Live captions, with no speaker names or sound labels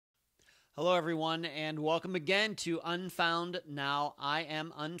Hello, everyone, and welcome again to Unfound Now. I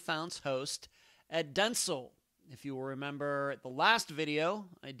am Unfound's host, Ed Denzel. If you will remember the last video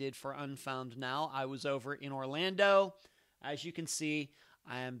I did for Unfound Now, I was over in Orlando. As you can see,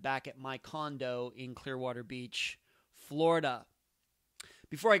 I am back at my condo in Clearwater Beach, Florida.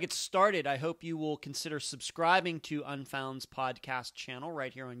 Before I get started, I hope you will consider subscribing to Unfound's podcast channel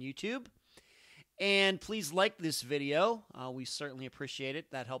right here on YouTube. And please like this video. We certainly appreciate it.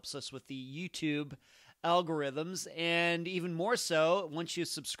 That helps us with the YouTube algorithms. And even more so, once you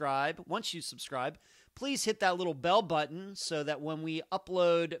subscribe, please hit that little bell button so that when we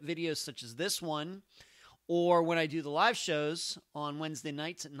upload videos such as this one, or when I do the live shows on Wednesday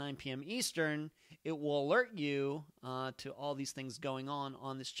nights at 9 p.m. Eastern, it will alert you to all these things going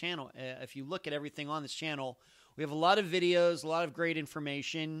on this channel. If you look at everything on this channel, we have a lot of videos, a lot of great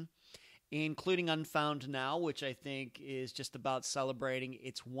information, including Unfound Now, which I think is just about celebrating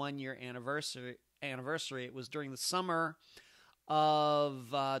its 1-year anniversary. It was during the summer of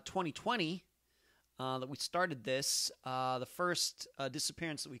 2020 that we started this. The first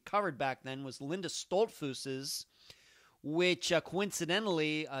disappearance that we covered back then was Linda Stoltfus's, which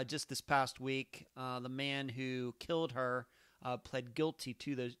coincidentally, just this past week, the man who killed her pled guilty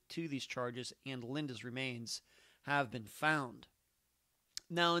to these charges, and Linda's remains have been found.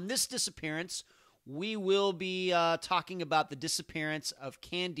 Now, in this disappearance, we will be talking about the disappearance of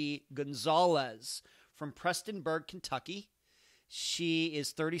Kandi Gonzalez from Prestonsburg, Kentucky. She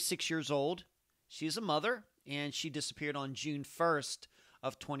is 36 years old. She is a mother, and she disappeared on June 1st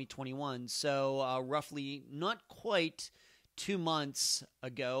of 2021. So roughly not quite 2 months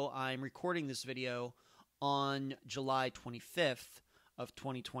ago. I'm recording this video on July 25th of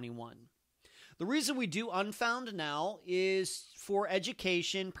 2021. The reason we do Unfound Now is for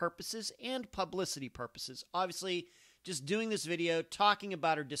education purposes and publicity purposes. Obviously, just doing this video, talking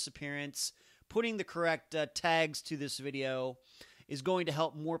about her disappearance, putting the correct tags to this video is going to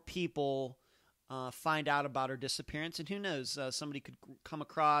help more people find out about her disappearance. And who knows, somebody could come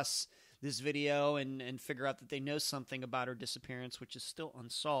across this video and figure out that they know something about her disappearance, which is still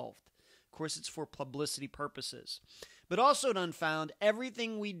unsolved. Of course, it's for publicity purposes. But also at Unfound,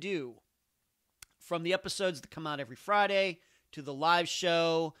 everything we do, from the episodes that come out every Friday, to the live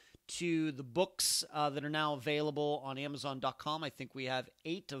show, to the books that are now available on Amazon.com. I think we have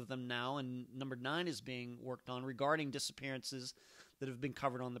 8 of them now, and number 9 is being worked on regarding disappearances that have been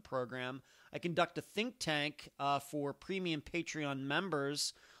covered on the program. I conduct a think tank for premium Patreon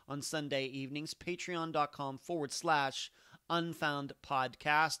members on Sunday evenings, patreon.com/Unfound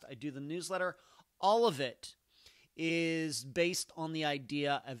Podcast. I do the newsletter. All of it is based on the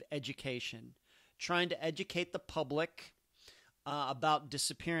idea of education, trying to educate the public about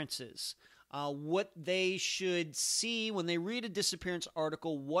disappearances, what they should see when they read a disappearance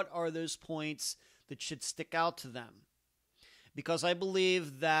article. What are those points that should stick out to them? Because I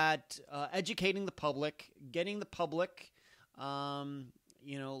believe that educating the public, getting the public,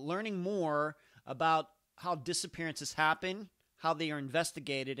 learning more about how disappearances happen, how they are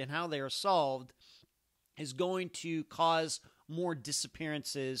investigated, and how they are solved is going to cause more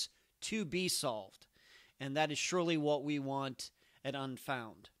disappearances to be solved. And that is surely what we want at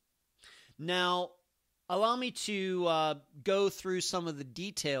Unfound. Now, allow me to go through some of the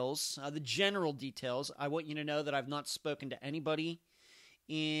details, the general details. I want you to know that I've not spoken to anybody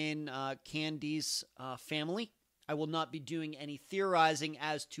in Kandi's family. I will not be doing any theorizing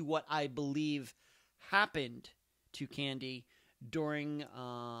as to what I believe happened to Kandi during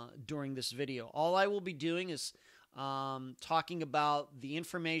this video. All I will be doing is talking about the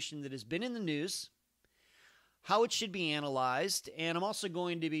information that has been in the news, how it should be analyzed, and I'm also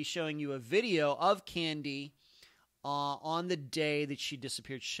going to be showing you a video of Kandi on the day that she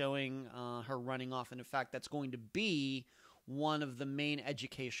disappeared, showing her running off. And in fact, that's going to be one of the main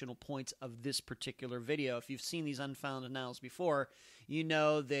educational points of this particular video. If you've seen these Unfound Nows before, you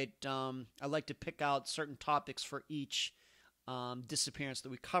know that I like to pick out certain topics for each disappearance that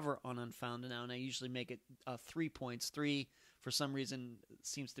we cover on Unfound Now, and I usually make it 3 points. 3, for some reason,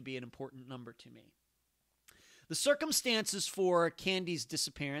 seems to be an important number to me. The circumstances for Kandi's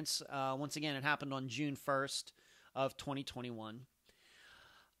disappearance, once again, it happened on June 1st of 2021.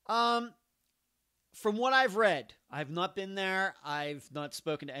 From what I've read, I've not been there. I've not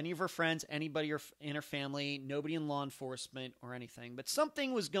spoken to any of her friends, anybody in her family, nobody in law enforcement or anything. But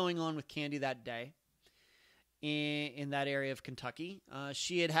something was going on with Kandi that day in that area of Kentucky.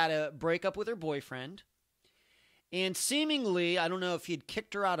 She had a breakup with her boyfriend. And seemingly, I don't know if he had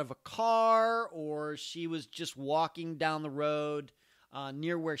kicked her out of a car or she was just walking down the road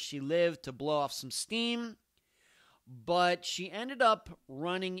near where she lived to blow off some steam. But she ended up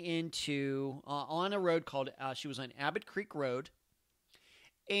running into, on a road called, she was on Abbott Creek Road,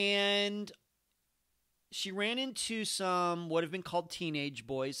 and she ran into some what have been called teenage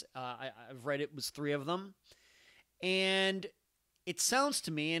boys. I've read it was 3 of them. And it sounds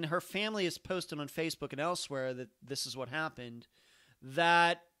to me, and her family has posted on Facebook and elsewhere that this is what happened,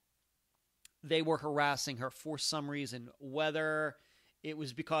 that they were harassing her for some reason, whether it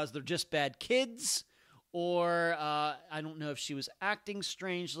was because they're just bad kids or I don't know if she was acting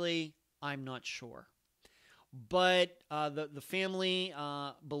strangely. I'm not sure. But the family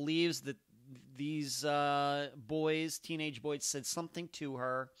believes that these boys, teenage boys, said something to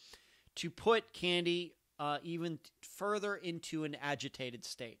her to put Kandi even further into an agitated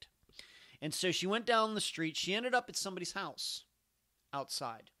state. And so she went down the street. She ended up at somebody's house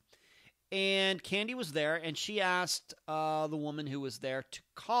outside. And Kandi was there, and she asked the woman who was there to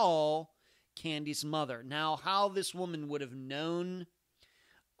call Kandi's mother. Now, how this woman would have known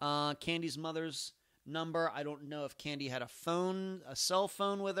Kandi's mother's number, I don't know if Kandi had a cell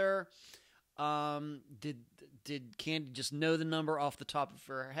phone with her. Did Kandi just know the number off the top of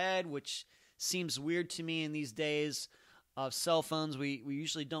her head, which seems weird to me in these days of cell phones. We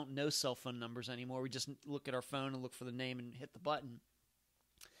usually don't know cell phone numbers anymore. We just look at our phone and look for the name and hit the button.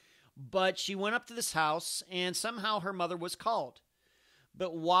 But she went up to this house, and somehow her mother was called.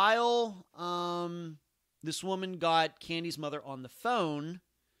 But while this woman got Kandi's mother on the phone,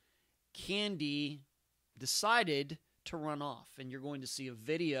 Kandi decided to run off. And you're going to see a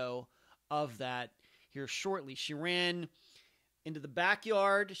video of that here shortly. She ran into the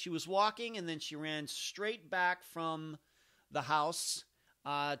backyard. She was walking, and then she ran straight back from the house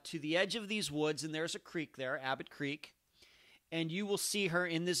to the edge of these woods, and there's a creek there, Abbott Creek. And you will see her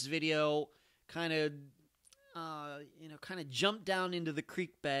in this video kind of jump down into the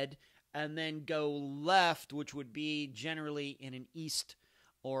creek bed and then go left, which would be generally in an east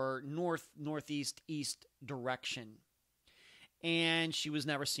or northeast direction. And she was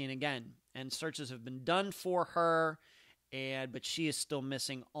never seen again. And searches have been done for her, but she is still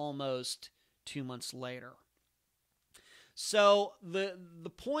missing almost 2 months later. So the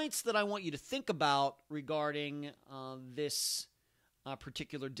points that I want you to think about regarding this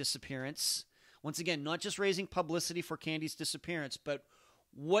particular disappearance, once again, not just raising publicity for Kandi's disappearance, but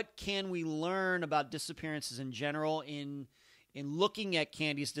what can we learn about disappearances in general in looking at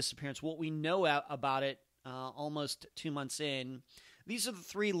Kandi's disappearance, what we know about it almost 2 months in. These are the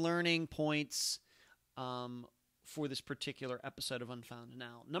 3 learning points for this particular episode of Unfound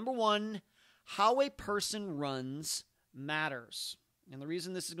Now. Number 1, how a person runs matters. And the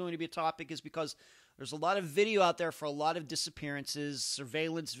reason this is going to be a topic is because there's a lot of video out there for a lot of disappearances,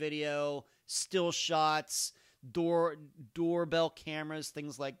 surveillance video, still shots, doorbell cameras,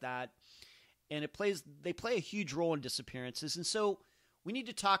 things like that. And they play a huge role in disappearances. And so we need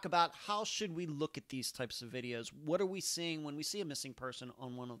to talk about how should we look at these types of videos. What are we seeing when we see a missing person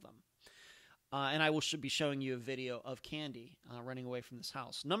on one of them? And I should be showing you a video of Kandi running away from this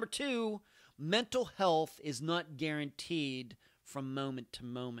house. Number 2, mental health is not guaranteed from moment to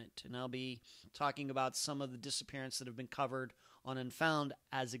moment. And I'll be talking about some of the disappearances that have been covered on Unfound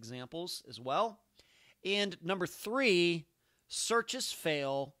as examples as well. And number 3, searches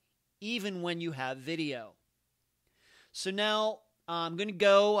fail even when you have video. So now I'm going to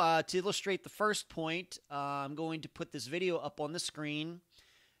go to illustrate the first point. I'm going to put this video up on the screen,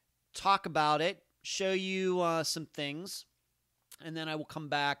 talk about it, show you some things, and then I will come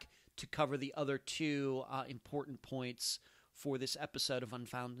back to cover the other 2 important points for this episode of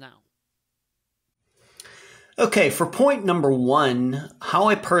Unfound Now. Okay, for point number 1, how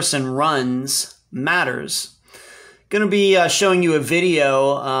a person runs matters. Going to be showing you a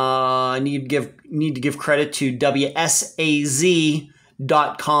video. I need to give credit to WSAZ.com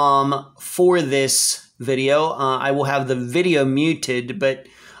for this video. I will have the video muted, but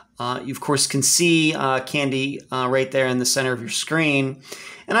you of course can see Kandi right there in the center of your screen.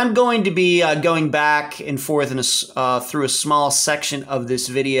 And I'm going to be going back and forth through a small section of this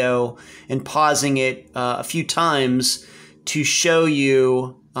video and pausing it a few times to show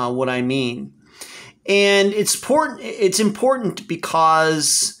you what I mean. And it's important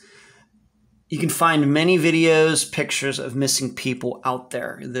because you can find many videos, pictures of missing people out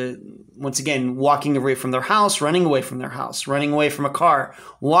there. Once again, walking away from their house, running away from their house, running away from a car,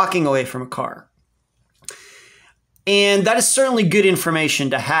 walking away from a car. And that is certainly good information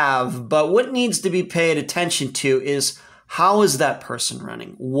to have, but what needs to be paid attention to is how is that person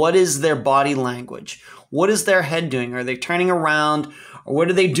running? What is their body language? What is their head doing? Are they turning around? Or what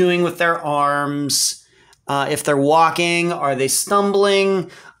are they doing with their arms? If they're walking, are they stumbling?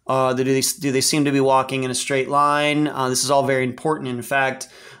 Do they seem to be walking in a straight line? This is all very important. In fact,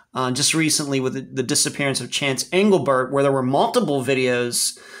 just recently with the disappearance of Chance Engelbert, where there were multiple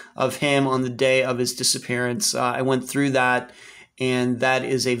videos of him on the day of his disappearance, I went through that, and that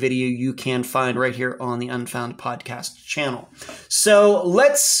is a video you can find right here on the Unfound Podcast Channel. So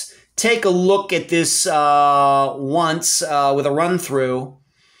let's take a look at this once with a run through.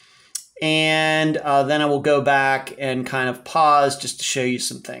 And then I will go back and kind of pause just to show you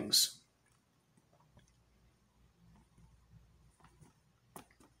some things.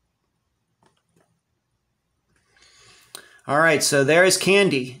 All right, so there is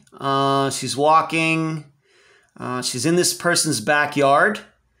Kandi. She's walking. She's in this person's backyard.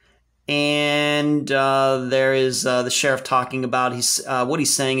 And there is the sheriff talking about what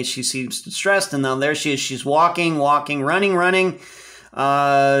he's saying is she seems distressed. And now there she is. She's walking, running.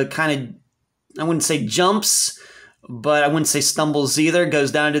 Kind of, I wouldn't say jumps, but I wouldn't say stumbles either.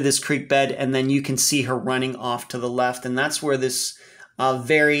 Goes down to this creek bed, and then you can see her running off to the left. And that's where this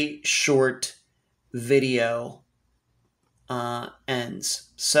very short video ends.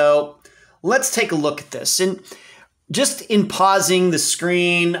 So let's take a look at this. And just in pausing the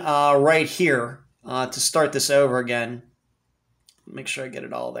screen right here to start this over again, make sure I get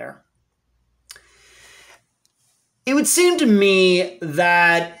it all there. It would seem to me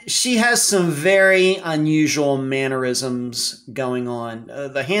that she has some very unusual mannerisms going on.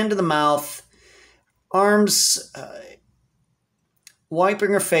 The hand to the mouth, arms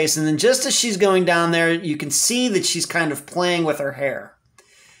wiping her face, and then just as she's going down there, you can see that she's kind of playing with her hair.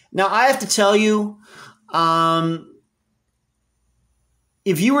 Now, I have to tell you,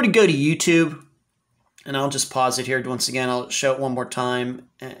 if you were to go to YouTube, and I'll just pause it here once again, I'll show it one more time,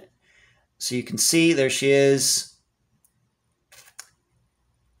 so you can see there she is.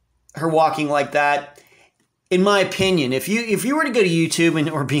 Her walking like that, in my opinion, if you were to go to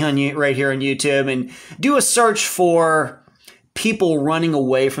YouTube or be on right here on YouTube and do a search for people running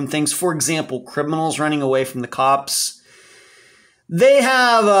away from things, for example, criminals running away from the cops, they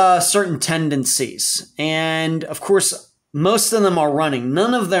have certain tendencies, and of course, most of them are running.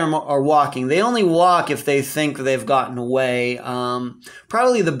 None of them are walking. They only walk if they think they've gotten away.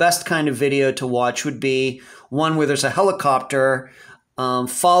 Probably the best kind of video to watch would be one where there's a helicopter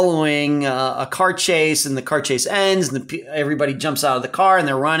following a car chase, and the car chase ends, and everybody jumps out of the car, and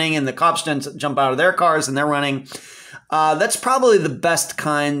they're running, and the cops jump out of their cars, and they're running. That's probably the best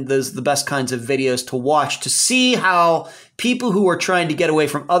kind. Those are the best kinds of videos to watch to see how people who are trying to get away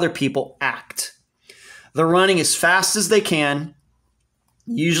from other people act. They're running as fast as they can,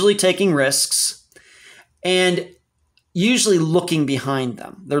 usually taking risks, and usually looking behind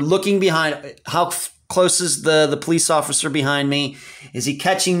them. They're looking behind. How close is the police officer behind me? Is he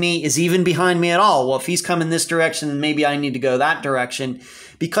catching me? Is he even behind me at all? Well, if he's coming this direction, then maybe I need to go that direction,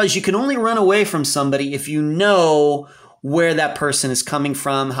 because you can only run away from somebody if you know where that person is coming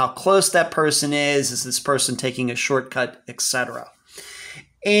from, how close that person is this person taking a shortcut, etc.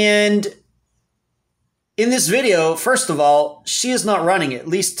 And in this video, first of all, she is not running, at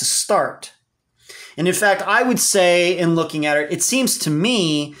least to start. And in fact, I would say, in looking at her, it seems to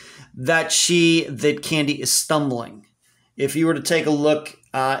me that Kandi is stumbling. If you were to take a look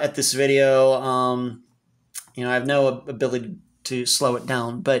at this video, I have no ability to slow it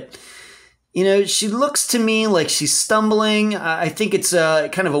down, but she looks to me like she's stumbling. I think it's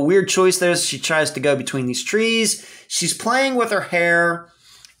kind of a weird choice there. She tries to go between these trees. She's playing with her hair.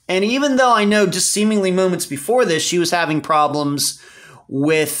 And even though I know just seemingly moments before this, she was having problems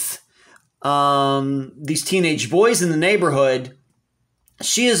with these teenage boys in the neighborhood,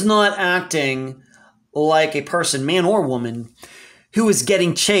 she is not acting like a person, man or woman, who is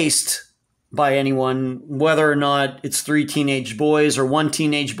getting chased by anyone, whether or not it's 3 teenage boys or 1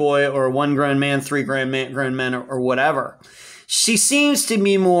 teenage boy or 1 grown man, 3 grown men, or whatever. She seems to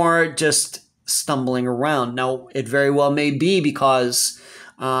be more just stumbling around. Now, it very well may be because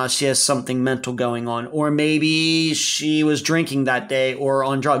she has something mental going on, or maybe she was drinking that day or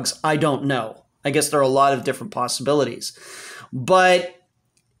on drugs. I don't know. I guess there are a lot of different possibilities. But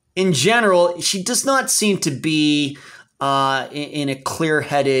in general, she does not seem to be in a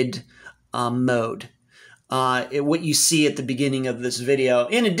clear-headed mode. What you see at the beginning of this video.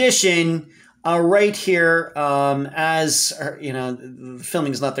 In addition, right here, as her, the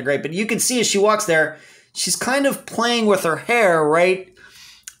filming is not that great, but you can see as she walks there, she's kind of playing with her hair right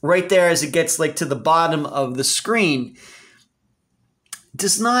there as it gets to the bottom of the screen.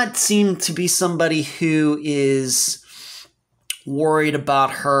 Does not seem to be somebody who is worried about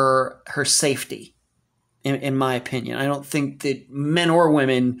her safety, in my opinion. I don't think that men or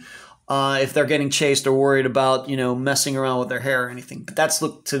women if they're getting chased or worried about, messing around with their hair or anything. But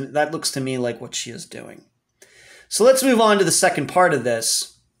that looks to me like what she is doing. So let's move on to the second part of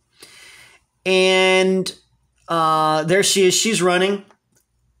this. And there she is. She's running.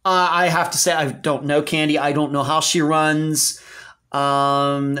 I have to say, I don't know Kandi. I don't know how she runs.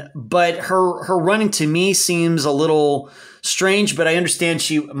 But her running to me seems a little strange, but I understand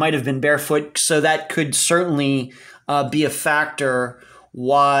she might have been barefoot. So that could certainly be a factor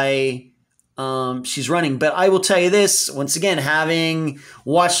why she's running. But I will tell you this, once again, having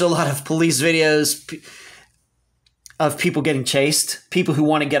watched a lot of police videos of people getting chased, people who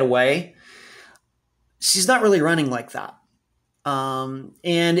want to get away, she's not really running like that. And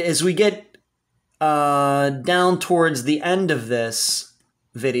as we get down towards the end of this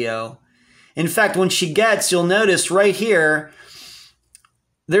video, in fact, when she gets, you'll notice right here,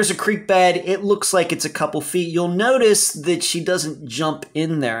 there's a creek bed. It looks like it's a couple feet. You'll notice that she doesn't jump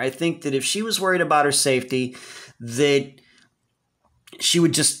in there. I think that if she was worried about her safety, that she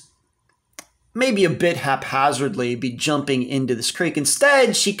would just maybe a bit haphazardly be jumping into this creek.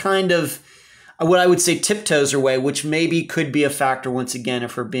 Instead, she kind of, what I would say, tiptoes her way, which maybe could be a factor once again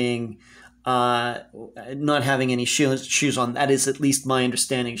of her being not having any shoes on. That is at least my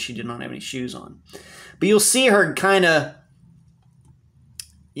understanding. She did not have any shoes on. But you'll see her kind of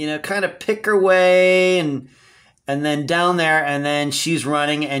pick her way and then down there, and then she's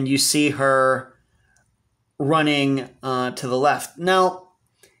running, and you see her running to the left. Now,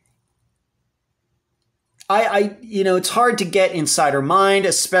 it's hard to get inside her mind,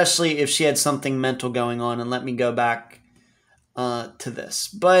 especially if she had something mental going on. And let me go back to this.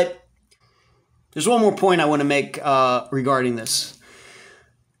 But there's one more point I want to make regarding this.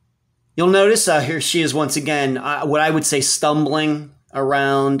 You'll notice here she is once again, what I would say, stumbling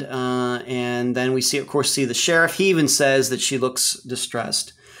around. And then we see the sheriff. He even says that she looks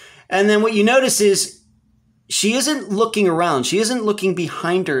distressed. And then what you notice is she isn't looking around. She isn't looking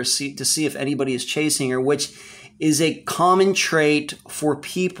behind her to see if anybody is chasing her, which is a common trait for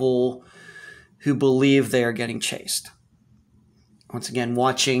people who believe they are getting chased. Once again,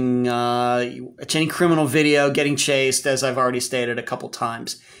 watching any criminal video, getting chased, as I've already stated a couple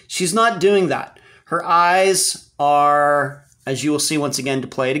times. She's not doing that. Her eyes are, as you will see once again, to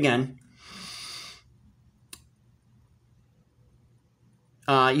play it again.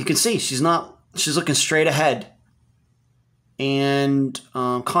 You can see she's looking straight ahead. And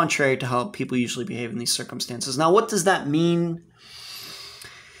contrary to how people usually behave in these circumstances. Now, what does that mean?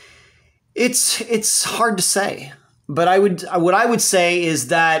 It's hard to say. But what I would say is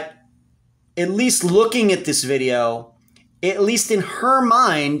that, at least looking at this video, at least in her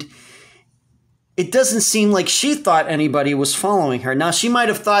mind, it doesn't seem like she thought anybody was following her. Now, she might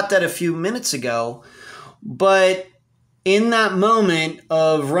have thought that a few minutes ago, but in that moment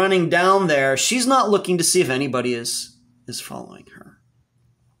of running down there, she's not looking to see if anybody is following her.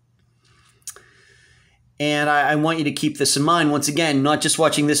 And I want you to keep this in mind. Once again, not just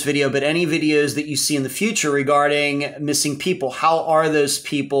watching this video, but any videos that you see in the future regarding missing people. How are those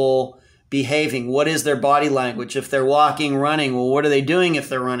people behaving? What is their body language? If they're walking, running, well, what are they doing if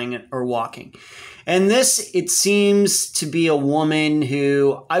they're running or walking? And this, it seems to be a woman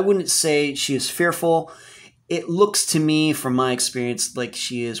who, I wouldn't say she is fearful. It looks to me, from my experience, like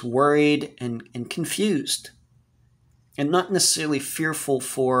she is worried and confused. And not necessarily fearful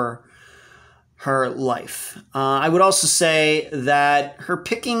for her life. I would also say that her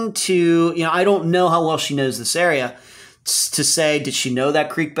picking to, I don't know how well she knows this area, to say, did she know that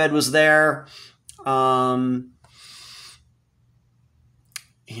creek bed was there?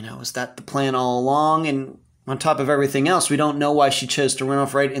 Is that the plan all along? And on top of everything else, we don't know why she chose to run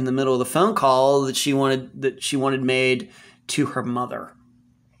off right in the middle of the phone call that she wanted made to her mother.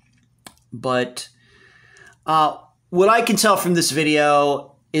 But what I can tell from this video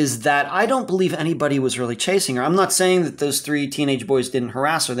is that I don't believe anybody was really chasing her. I'm not saying that those 3 teenage boys didn't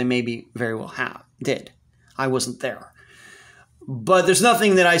harass her. They maybe very well did. I wasn't there. But there's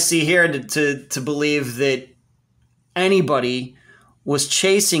nothing that I see here to believe that anybody was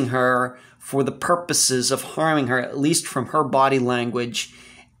chasing her for the purposes of harming her, at least from her body language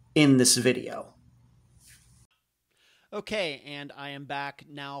in this video. Okay, and I am back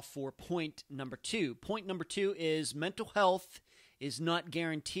now for point number 2. Point number 2 is mental health is not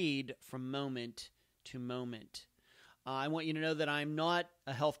guaranteed from moment to moment. I want you to know that I'm not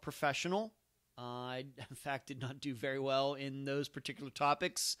a health professional. I, in fact, did not do very well in those particular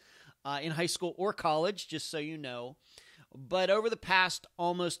topics in high school or college, just so you know. But over the past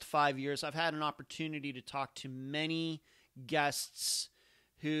almost 5 years, I've had an opportunity to talk to many guests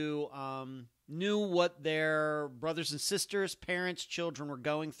who knew what their brothers and sisters, parents, children were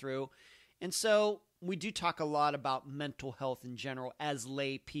going through. And so we do talk a lot about mental health in general as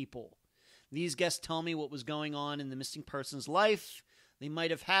lay people. These guests tell me what was going on in the missing person's life. They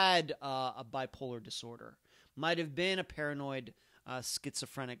might have had a bipolar disorder, might have been a paranoid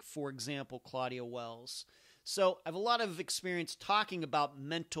schizophrenic, for example, Claudia Wells. So I have a lot of experience talking about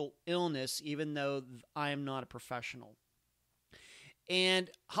mental illness, even though I am not a professional. And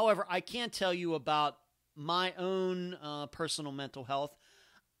however, I can tell you about my own personal mental health.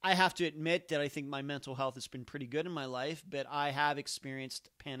 I have to admit that I think my mental health has been pretty good in my life, but I have experienced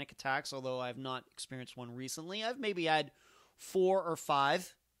panic attacks, although I have not experienced one recently. I've maybe had 4 or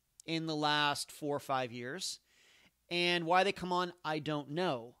 5 in the last 4 or 5 years. And why they come on, I don't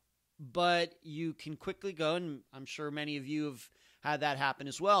know. But you can quickly go, and I'm sure many of you have had that happen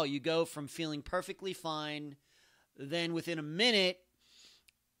as well. You go from feeling perfectly fine, then within a minute,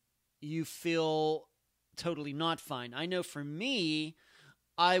 you feel totally not fine. I know for me,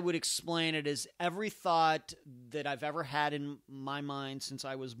 I would explain it as every thought that I've ever had in my mind since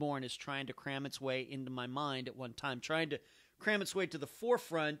I was born is trying to cram its way into my mind at one time, trying to cram its way to the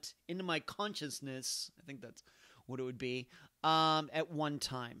forefront into my consciousness. I think that's what it would be, at one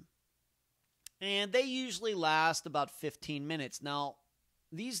time. And they usually last about 15 minutes. Now,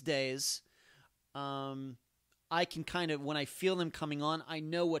 these days, I can kind of, when I feel them coming on, I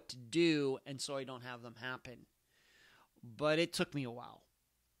know what to do, and so I don't have them happen. But it took me a while.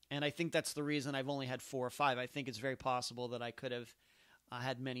 And I think that's the reason I've only had 4 or 5. I think it's very possible that I could have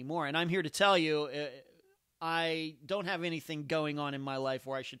had many more. And I'm here to tell you, I don't have anything going on in my life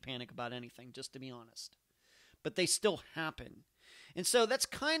where I should panic about anything, just to be honest. But they still happen. And so that's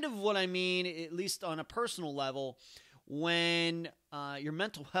kind of what I mean, at least on a personal level, when your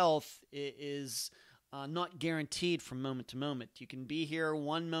mental health is not guaranteed from moment to moment. You can be here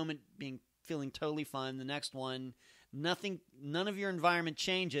one moment feeling totally fine, the next one, none of your environment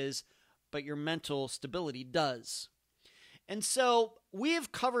changes, but your mental stability does. And so we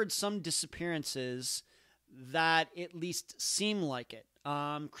have covered some disappearances that at least seem like it.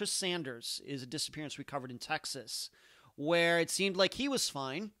 Chris Sanders is a disappearance we covered in Texas, where it seemed like he was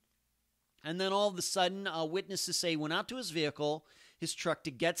fine, and then all of a sudden, witnesses say he went out to his vehicle, his truck,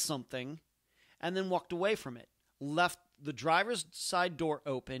 to get something, and then walked away from it, left the driver's side door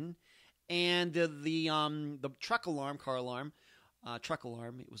open, and the truck alarm,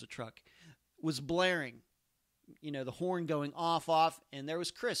 it was a truck, was blaring, the horn going off, and there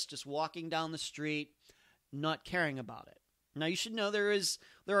was Chris just walking down the street, not caring about it. Now, you should know there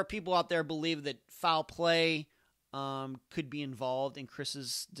are people out there who believe that foul play could be involved in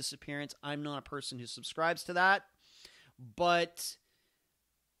Chris's disappearance. I'm not a person who subscribes to that, but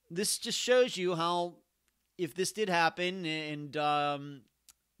this just shows you how, if this did happen and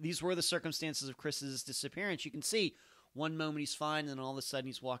these were the circumstances of Chris's disappearance, you can see one moment he's fine, and then all of a sudden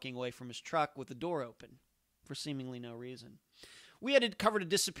he's walking away from his truck with the door open for seemingly no reason. We had covered a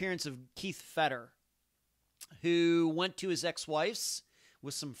disappearance of Keith Fetter, who went to his ex-wife's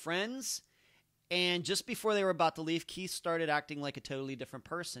with some friends, and just before they were about to leave, Keith started acting like a totally different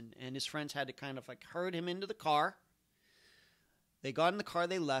person, and his friends had to kind of herd him into the car. They got in the car,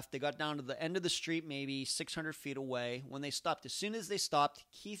 they left, they got down to the end of the street, maybe 600 feet away. When they stopped, as soon as they stopped,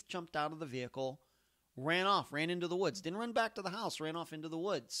 Keith jumped out of the vehicle, ran into the woods, didn't run back to the house, ran off into the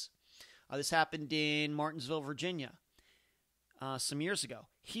woods. This happened in Martinsville, Virginia, some years ago.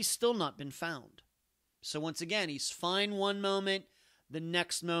 He's still not been found. So once again, he's fine one moment, the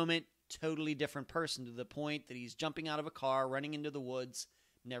next moment, totally different person, to the point that he's jumping out of a car, running into the woods,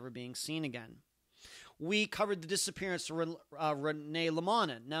 never being seen again. We covered the disappearance of Renee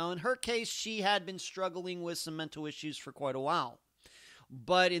LaManna. Now, in her case, she had been struggling with some mental issues for quite a while.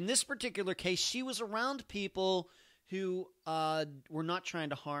 But in this particular case, she was around people who were not trying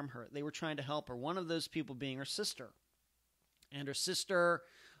to harm her. They were trying to help her, one of those people being her sister. And her sister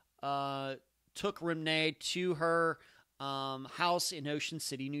took Renee to her house in Ocean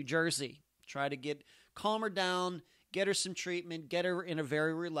City, New Jersey. Try to calm her down, get her some treatment, get her in a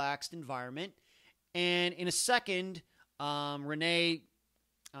very relaxed environment. And in a second, Renee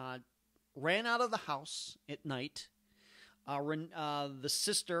ran out of the house at night. The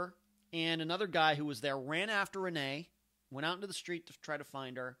sister and another guy who was there ran after Renee, went out into the street to try to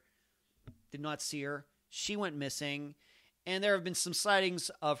find her, did not see her. She went missing. And there have been some sightings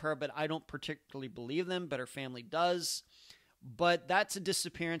of her, but I don't particularly believe them, but her family does. But that's a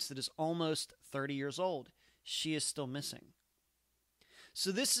disappearance that is almost 30 years old. She is still missing.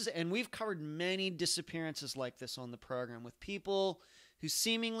 So and we've covered many disappearances like this on the program with people who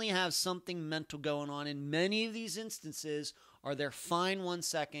seemingly have something mental going on, and many of these instances are there fine 1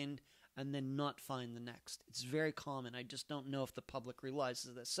 second and then not fine the next. It's very common. I just don't know if the public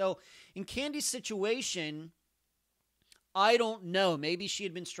realizes this. So in Kandi's situation, I don't know. Maybe she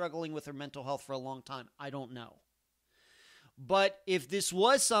had been struggling with her mental health for a long time. I don't know. But if this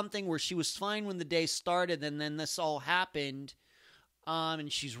was something where she was fine when the day started and then this all happened,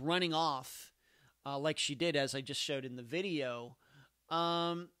 and she's running off like she did, as I just showed in the video,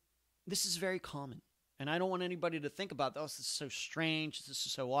 this is very common. And I don't want anybody to think about, oh, this is so strange, this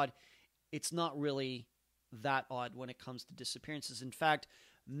is so odd. It's not really that odd when it comes to disappearances. In fact,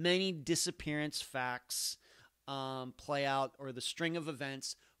 many disappearance facts play out, or the string of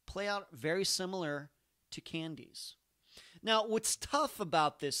events play out very similar to Kandi's. Now, what's tough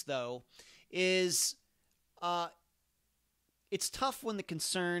about this, though, is it's tough when the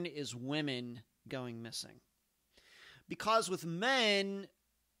concern is women going missing. Because with men,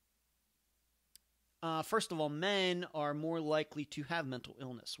 first of all, men are more likely to have mental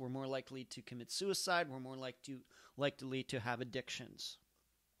illness. We're more likely to commit suicide. We're more likely to have addictions.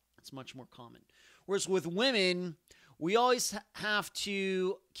 It's much more common. Whereas with women, we always have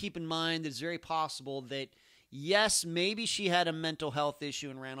to keep in mind that it's very possible that, yes, maybe she had a mental health issue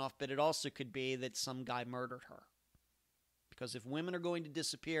and ran off, but it also could be that some guy murdered her. Because if women are going to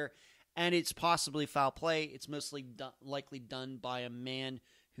disappear and it's possibly foul play, it's mostly likely done by a man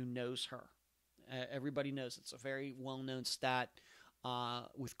who knows her. Everybody knows it's a very well-known stat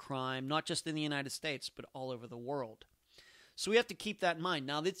with crime, not just in the United States, but all over the world. So we have to keep that in mind.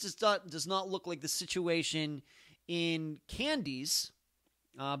 Now, this does not look like the situation in Kandi's,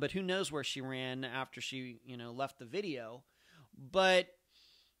 but who knows where she ran after she, left the video. But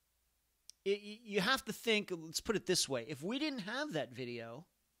you have to think, let's put it this way. If we didn't have that video,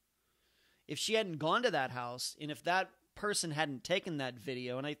 if she hadn't gone to that house, and if that person hadn't taken that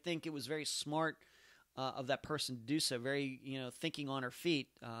video, and I think it was very smart of that person to do so, very, thinking on her feet,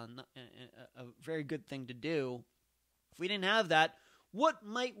 a very good thing to do. If we didn't have that, what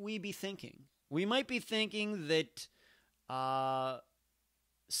might we be thinking? We might be thinking that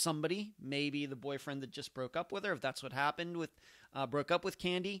somebody, maybe the boyfriend that just broke up with her, if that's what happened broke up with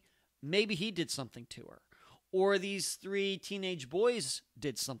Kandi, maybe he did something to her. Or these 3 teenage boys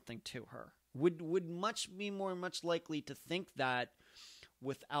did something to her. Would be much likely to think that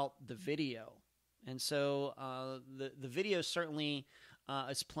without the video. And so the video certainly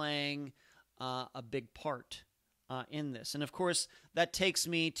is playing a big part in this. And of course, that takes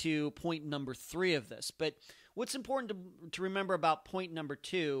me to point number 3 of this. But what's important to remember about point number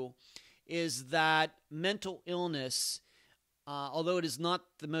 2 is that mental illness, although it is not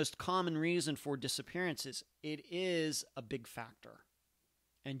the most common reason for disappearances, it is a big factor.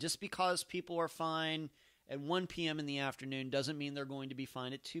 And just because people are fine at 1 p.m. in the afternoon doesn't mean they're going to be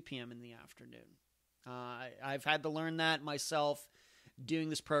fine at 2 p.m. in the afternoon. I've had to learn that myself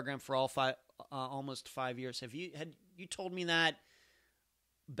doing this program for almost 5 years. Had you told me that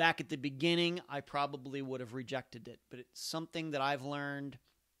back at the beginning, I probably would have rejected it. But it's something that I've learned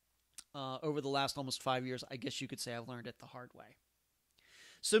over the last almost 5 years. I guess you could say I've learned it the hard way.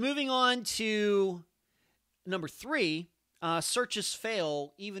 So moving on to number 3, searches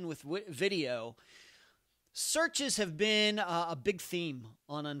fail even with video. Searches have been a big theme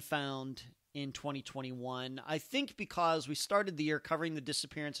on Unfound in 2021. I think because we started the year covering the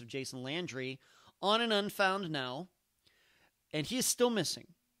disappearance of Jason Landry on an Unfound Now, and he is still missing,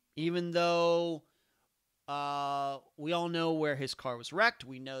 even though we all know where his car was wrecked.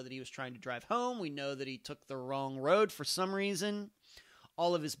 We know that he was trying to drive home. We know that he took the wrong road for some reason.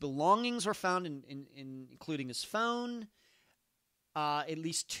 All of his belongings were found, including his phone. At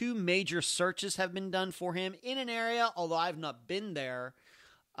least 2 major searches have been done for him in an area, although I've not been there.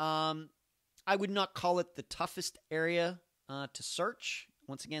 I would not call it the toughest area to search.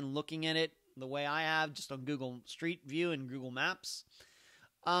 Once again, looking at it the way I have, just on Google Street View and Google Maps.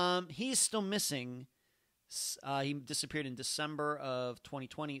 He's still missing. He disappeared in December of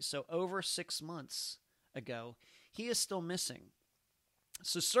 2020, so over 6 months ago. He is still missing.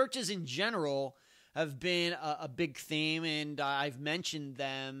 So searches in general have been a big theme, and I've mentioned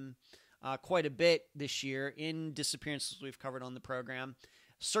them quite a bit this year in disappearances we've covered on the program.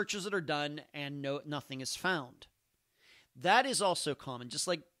 Searches that are done and nothing is found. That is also common. Just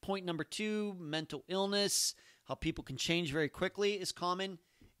like point number 2, mental illness, how people can change very quickly, is common.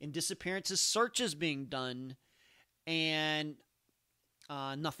 In disappearances, searches being done and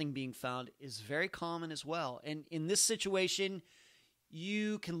nothing being found is very common as well. And in this situation,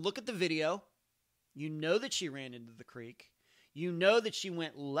 you can look at the video. You know that she ran into the creek. You know that she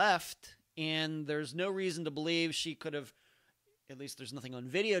went left, and there's no reason to believe she could have, at least there's nothing on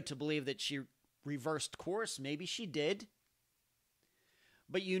video to believe that she reversed course. Maybe she did.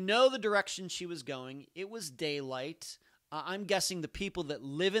 but you know the direction she was going. It was daylight. I'm guessing the people that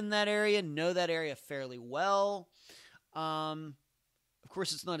live in that area know that area fairly well. Of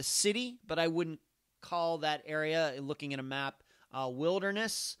course, it's not a city, but I wouldn't call that area, looking at a map,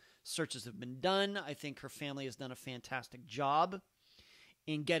 wilderness. Searches have been done. I think her family has done a fantastic job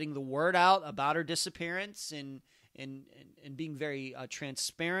in getting the word out about her disappearance and being very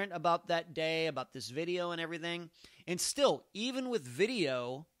transparent about that day, about this video and everything. And still, even with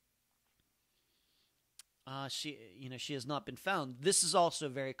video, she has not been found. This is also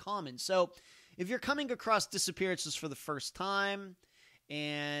very common. So if you're coming across disappearances for the first time,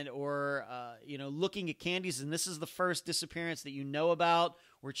 or looking at Kandi's, and this is the first disappearance that you know about,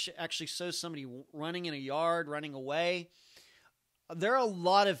 where it actually shows somebody running in a yard, running away, there are a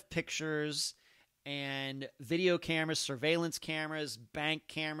lot of pictures and video cameras, surveillance cameras, bank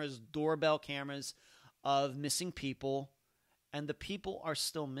cameras, doorbell cameras of missing people, and the people are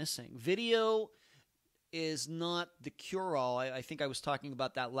still missing. Video is not the cure-all. I think I was talking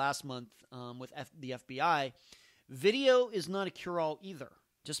about that last month with the FBI. Video is not a cure-all either.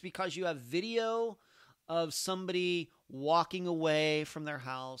 Just because you have video of somebody walking away from their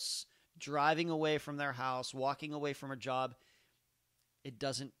house, driving away from their house, walking away from a job, it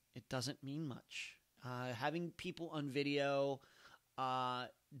doesn't mean much. Having people on video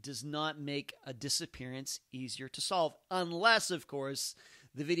does not make a disappearance easier to solve, unless, of course,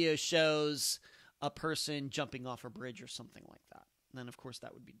 the video shows a person jumping off a bridge or something like that. Then, of course,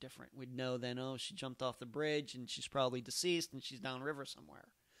 that would be different. We'd know then, oh, she jumped off the bridge and she's probably deceased and she's downriver somewhere.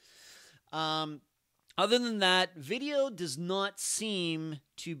 Other than that, video does not seem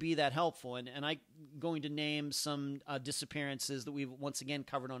to be that helpful. And I'm going to name some disappearances that we've once again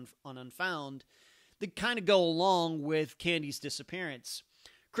covered on Unfound that kind of go along with Kandi's disappearance.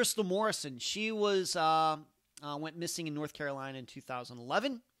 Crystal Morrison, she was went missing in North Carolina in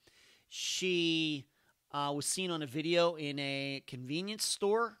 2011. She was seen on a video in a convenience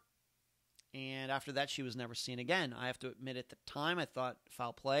store, and after that, she was never seen again. I have to admit, at the time, I thought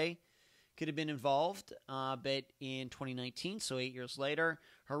foul play could have been involved, but in 2019, so 8 years later,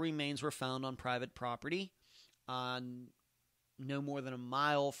 her remains were found on private property, no more than a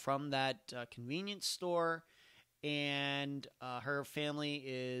mile from that convenience store, and her family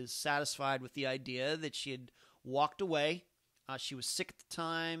is satisfied with the idea that she had walked away. She was sick at the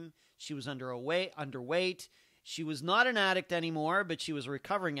time. She was underweight. She was not an addict anymore, but she was a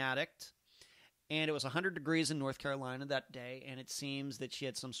recovering addict. And it was 100 degrees in North Carolina that day, and it seems that she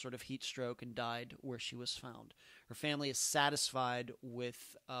had some sort of heat stroke and died where she was found. Her family is satisfied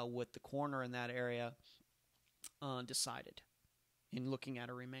with what the coroner in that area decided in looking at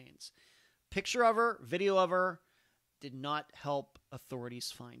her remains. Picture of her, video of her, did not help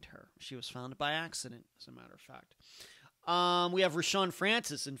authorities find her. She was found by accident, as a matter of fact. We have Rashawn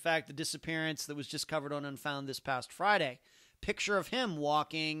Francis. In fact, the disappearance that was just covered on Unfound this past Friday. Picture of him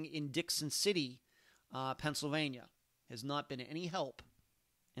walking in Dixon City, Pennsylvania. Has not been any help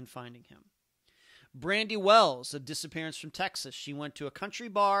in finding him. Brandy Wells, a disappearance from Texas. She went to a country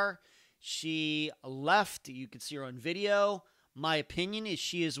bar. She left. You can see her on video. My opinion is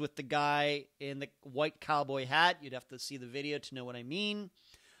she is with the guy in the white cowboy hat. You'd have to see the video to know what I mean.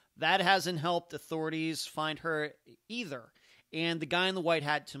 That hasn't helped authorities find her either. And the guy in the white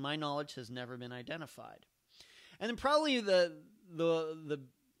hat, to my knowledge, has never been identified. And then probably the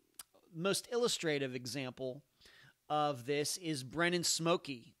most illustrative example of this is Brennan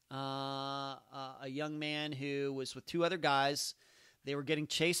Smokey, a young man who was with two other guys. They were getting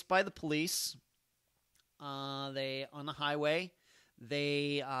chased by the police. On the highway.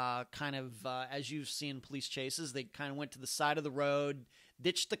 They as you've seen police chases, they kind of went to the side of the road,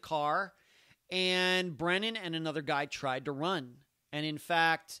 ditched the car, and Brennan and another guy tried to run. And in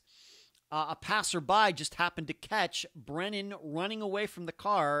fact, a passerby just happened to catch Brennan running away from the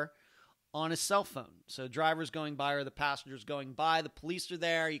car on his cell phone. So drivers going by or the passengers going by, the police are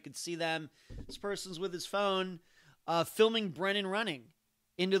there. You can see them. This person's with his phone, filming Brennan running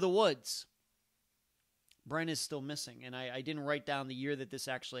into the woods. Brennan is still missing, and I didn't write down the year that this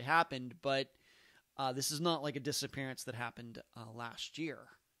actually happened, but this is not like a disappearance that happened last year.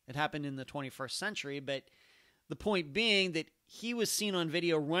 It happened in the 21st century, but the point being that he was seen on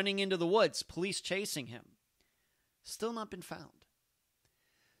video running into the woods, police chasing him. Still not been found.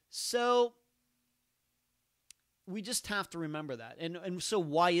 So we just have to remember that. And so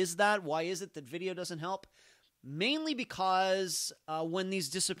why is that? Why is it that video doesn't help? Mainly because when these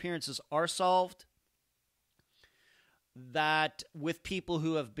disappearances are solved, that with people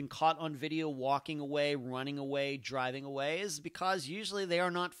who have been caught on video walking away, running away, driving away, is because usually they are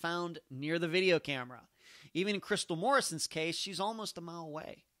not found near the video camera. Even in Crystal Morrison's case, she's almost a mile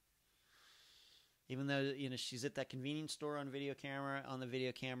away. Even though, she's at that convenience store on the video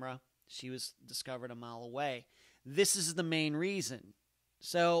camera, she was discovered a mile away. This is the main reason.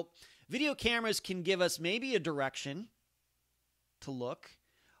 So video cameras can give us maybe a direction to look,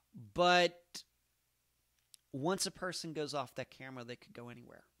 but once a person goes off that camera, they could go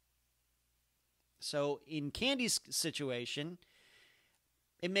anywhere. So in Kandi's situation,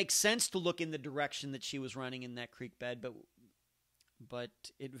 it makes sense to look in the direction that she was running in that creek bed, but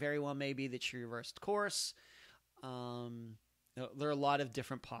it very well may be that she reversed course. There are a lot of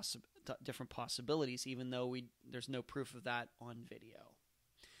different possibilities, even though there's no proof of that on video.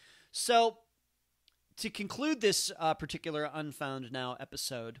 So to conclude this particular Unfound Now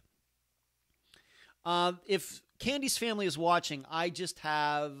episode, if Kandi's family is watching, I just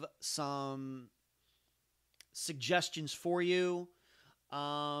have some suggestions for you.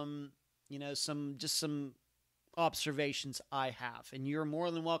 Some observations I have. And you're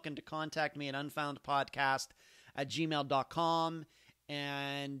more than welcome to contact me at unfoundpodcast@gmail.com.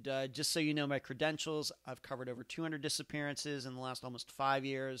 And just so you know my credentials, I've covered over 200 disappearances in the last almost 5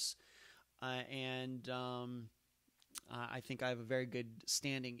 years. I think I have a very good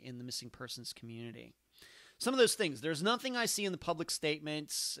standing in the missing persons community. Some of those things, there's nothing I see in the public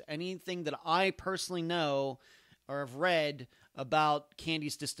statements, anything that I personally know or have read about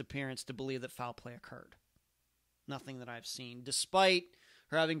Kandi's disappearance to believe that foul play occurred. Nothing that I've seen, despite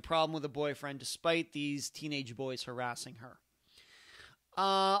her having a problem with a boyfriend, despite these teenage boys harassing her.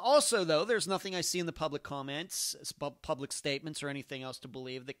 Also, though, there's nothing I see in the public comments, public statements, or anything else to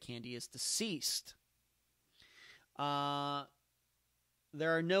believe that Kandi is deceased. There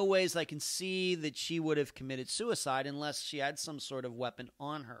are no ways I can see that she would have committed suicide unless she had some sort of weapon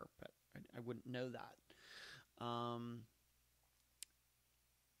on her, but I wouldn't know that.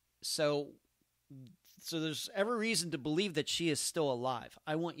 So there's every reason to believe that she is still alive.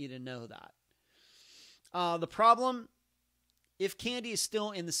 I want you to know that. The problem, if Kandi is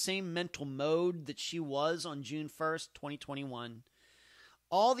still in the same mental mode that she was on June 1st, 2021,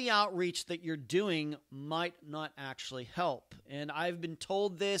 all the outreach that you're doing might not actually help. And I've been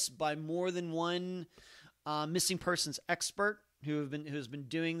told this by more than one missing persons expert who's been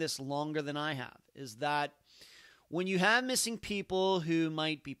doing this longer than I have, is that when you have missing people who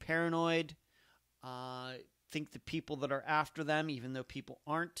might be paranoid, think the people that are after them, even though people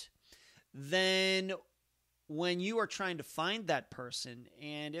aren't, then when you are trying to find that person,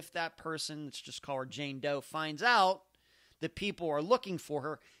 and if that person, let's just call her Jane Doe, finds out that people are looking for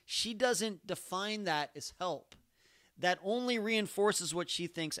her, she doesn't define that as help. That only reinforces what she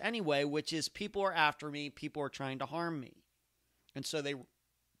thinks anyway, which is people are after me, people are trying to harm me. And so they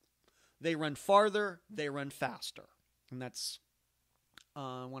run farther, they run faster. And that's,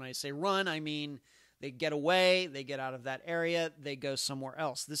 when I say run, I mean they get away, they get out of that area, they go somewhere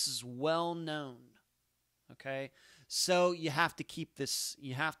else. This is well known. Okay? So you have to keep this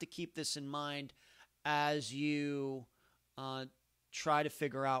in mind as you try to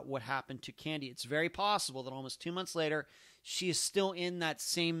figure out what happened to Kandi. It's very possible that almost 2 months later, she is still in that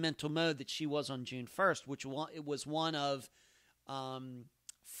same mental mode that she was on June 1st, which it was one of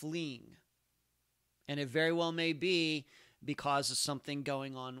fleeing. And it very well may be because of something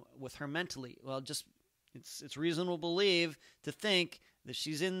going on with her mentally. Well, it's reasonable to think that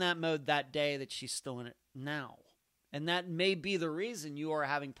she's in that mode that day, that she's still in it now. And that may be the reason you are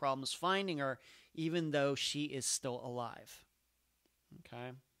having problems finding her, even though she is still alive.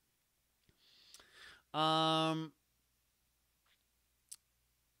 Okay?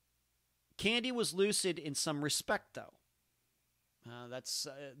 Kandi was lucid in some respect, though.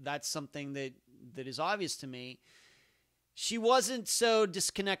 That's something that is obvious to me. She wasn't so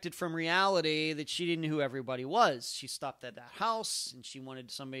disconnected from reality that she didn't know who everybody was. She stopped at that house, and she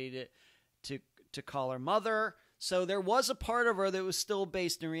wanted somebody to call her mother. So there was a part of her that was still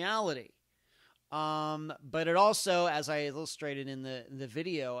based in reality. But it also, as I illustrated in the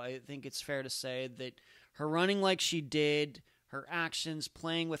video, I think it's fair to say that her running like she did, her actions,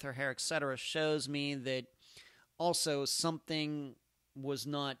 playing with her hair, etc., shows me that also something was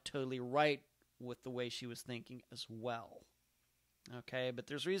not totally right with the way she was thinking as well. Okay, but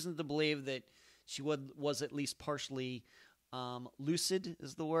there's reason to believe that she was at least partially lucid,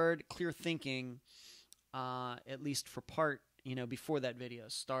 is the word, clear thinking, at least for part, before that video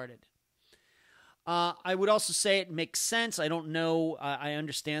started. I would also say it makes sense. I don't know. I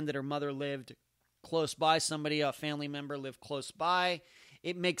understand that her mother lived close by. A family member lived close by.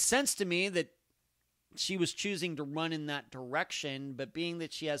 It makes sense to me that she was choosing to run in that direction, but being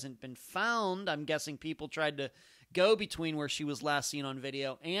that she hasn't been found, I'm guessing people tried to go between where she was last seen on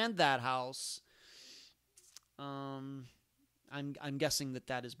video and that house. I'm guessing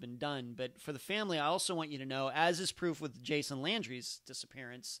that has been done. But for the family, I also want you to know, as is proof with Jason Landry's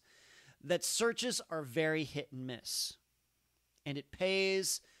disappearance, that searches are very hit and miss. And it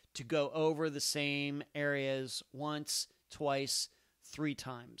pays to go over the same areas once, twice, 3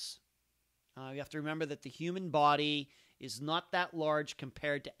 times. You have to remember that the human body is not that large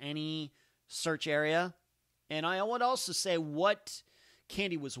compared to any search area. And I would also say what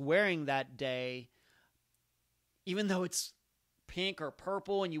Kandi was wearing that day, even though it's pink or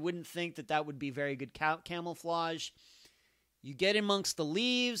purple and you wouldn't think that would be very good camouflage, you get amongst the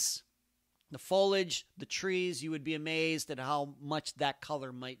leaves, the foliage, the trees, you would be amazed at how much that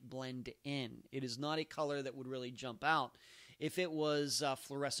color might blend in. It is not a color that would really jump out. If it was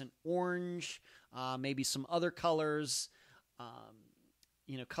fluorescent orange, maybe some other colors,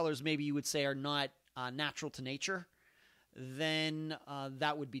 colors maybe you would say are not natural to nature, then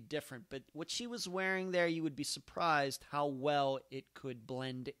that would be different. But what she was wearing there, you would be surprised how well it could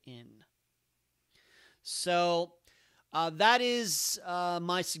blend in. So that is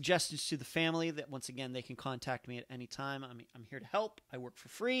my suggestions to the family, that once again, they can contact me at any time. I'm here to help. I work for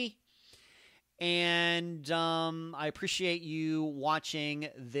free. And I appreciate you watching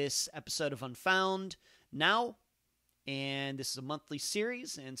this episode of Unfound Now. And this is a monthly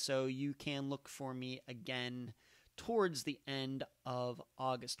series, and so you can look for me again towards the end of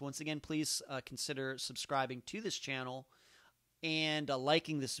August. Once again, please consider subscribing to this channel and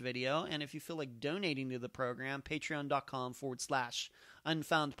liking this video. And if you feel like donating to the program,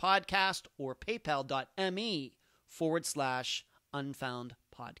 patreon.com/Unfound Podcast or paypal.me/Unfound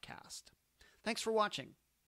Podcast. Thanks for watching.